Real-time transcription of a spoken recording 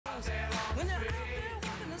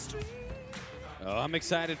Oh, I'm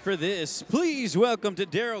excited for this. Please welcome to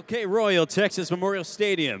Darrell K. Royal Texas Memorial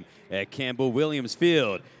Stadium at Campbell Williams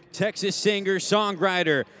Field, Texas singer,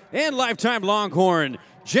 songwriter, and lifetime Longhorn,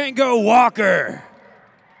 Django Walker.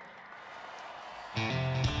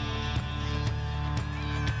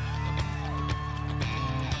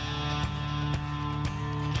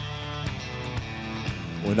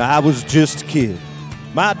 When I was just a kid,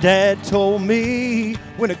 my dad told me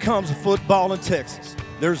when it comes to football in Texas,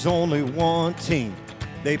 there's only one team.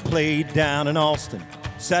 They played down in Austin,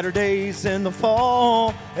 Saturdays in the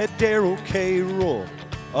fall at Darrell K. Royal,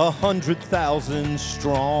 100,000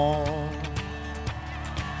 strong.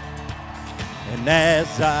 And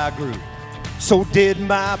as I grew, so did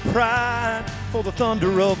my pride for the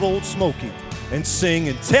thunder of Old Smoky and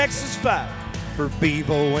singing Texas Fight for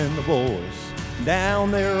Bevo and the boys.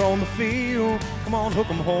 Down there on the field, come on, hook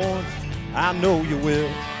 'em horns, I know you will.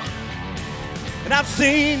 And I've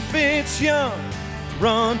seen Vince Young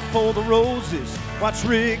run for the roses, watch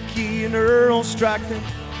Ricky and Earl strike them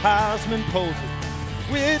Heisman poses,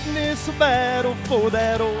 witness a battle for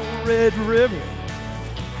that old Red River,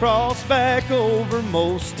 cross back over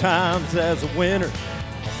most times as a winner.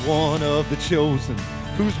 I'm one of the chosen,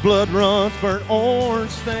 whose blood runs burnt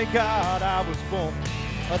orange. Thank God I was born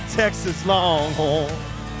a Texas Longhorn.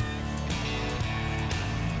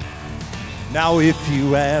 Now if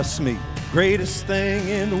you ask me, greatest thing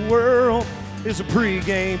in the world is a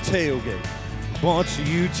pregame tailgate. Bunch of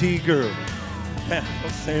UT girls,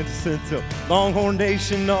 San Jacinto, Longhorn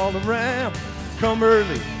Nation all around. Come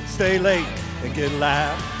early, stay late, and get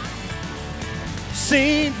loud.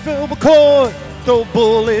 Seen Phil McCoy throw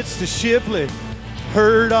bullets to Shipley.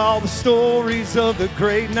 Heard all the stories of the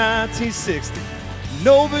great 1960.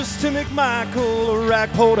 Novus to McMichael, or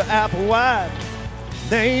Rackpo to Applewhite.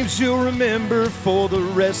 Names you'll remember for the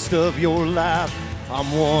rest of your life.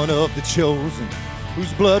 I'm one of the chosen,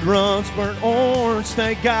 whose blood runs burnt orange.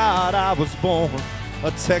 Thank God I was born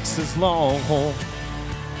a Texas Longhorn.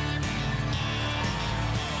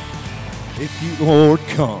 If you, Lord,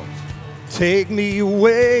 comes, take me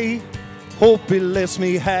away. Hope He lets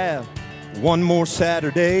me have one more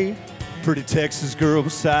Saturday. Pretty Texas girl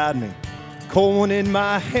beside me, cold one in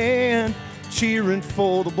my hand, cheering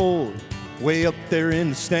for the boy way up there in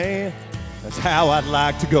the stand. That's how I'd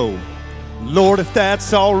like to go, Lord, if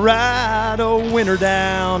that's all right. A winter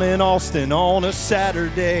down in Austin on a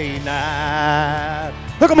Saturday night.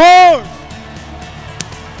 Hook 'em horns!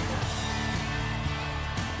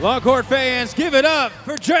 Longhorn fans, give it up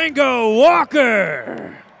for Django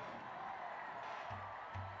Walker.